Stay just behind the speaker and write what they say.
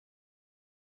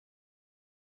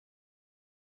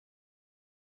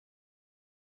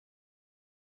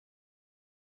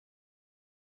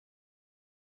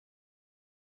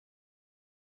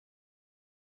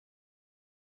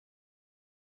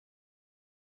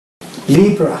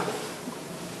Libra,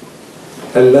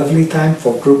 a lovely time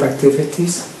for group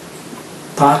activities,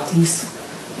 parties,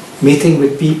 meeting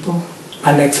with people,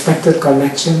 unexpected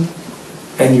connection,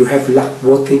 and you have luck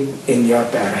working in your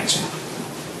direction.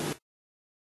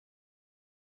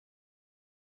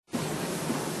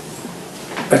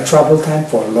 A trouble time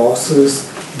for losses,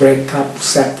 breakup,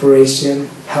 separation,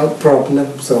 health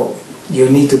problems, so you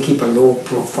need to keep a low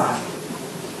profile.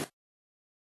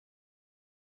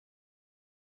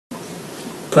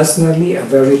 Personally, a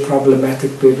very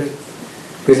problematic period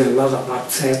with a lot of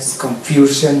upsets,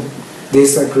 confusion,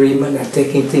 disagreement, and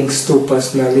taking things too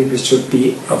personally, which should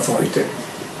be avoided.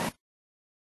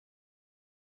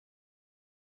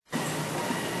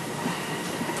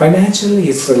 Financially,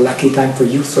 it's a lucky time for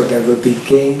you, so there will be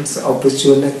gains,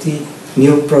 opportunity,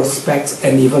 new prospects,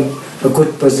 and even a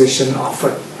good position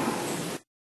offered.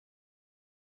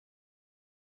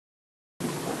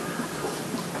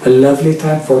 A lovely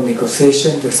time for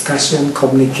negotiation, discussion,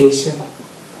 communication,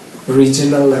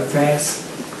 regional affairs,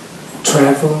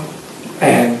 travel,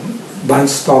 and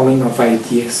brainstorming of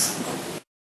ideas.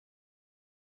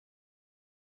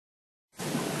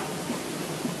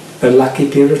 A lucky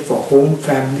period for home,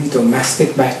 family,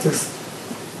 domestic matters,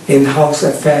 in-house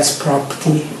affairs,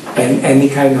 property, and any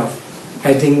kind of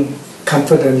adding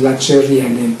comfort and luxury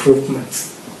and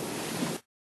improvements.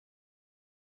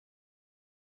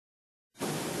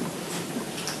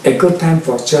 A good time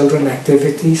for children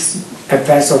activities,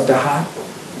 affairs of the heart,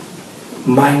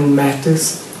 mind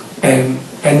matters, and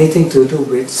anything to do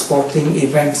with sporting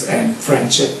events and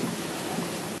friendship.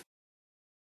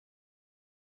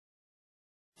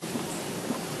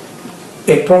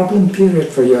 A problem period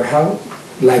for your health,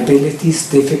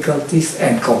 liabilities, difficulties,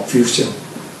 and confusion.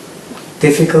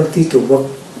 Difficulty to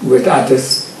work with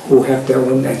others who have their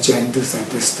own agendas at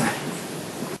this time.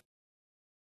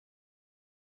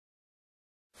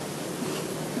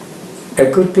 A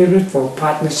good period for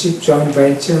partnership, joint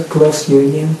venture, close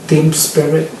union, team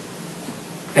spirit,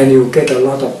 and you get a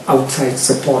lot of outside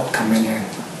support coming in.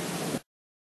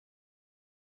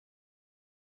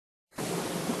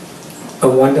 A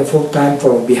wonderful time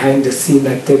for behind-the-scene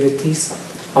activities,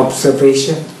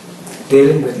 observation,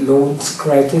 dealing with loans,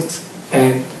 credits,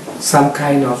 and some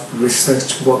kind of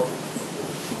research work.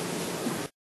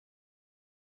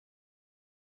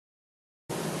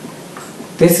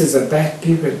 This is a bad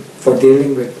period for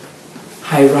dealing with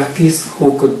hierarchies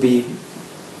who could be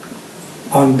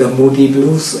on the moody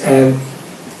blues, and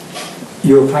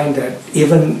you'll find that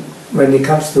even when it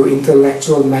comes to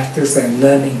intellectual matters and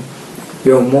learning,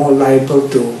 you're more liable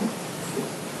to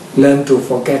learn to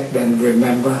forget than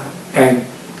remember, and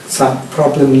some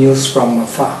problem news from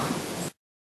afar.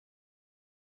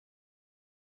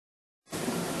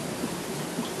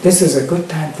 This is a good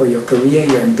time for your career,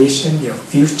 your ambition, your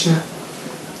future,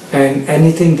 and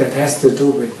anything that has to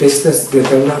do with business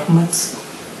developments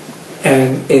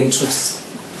and interests.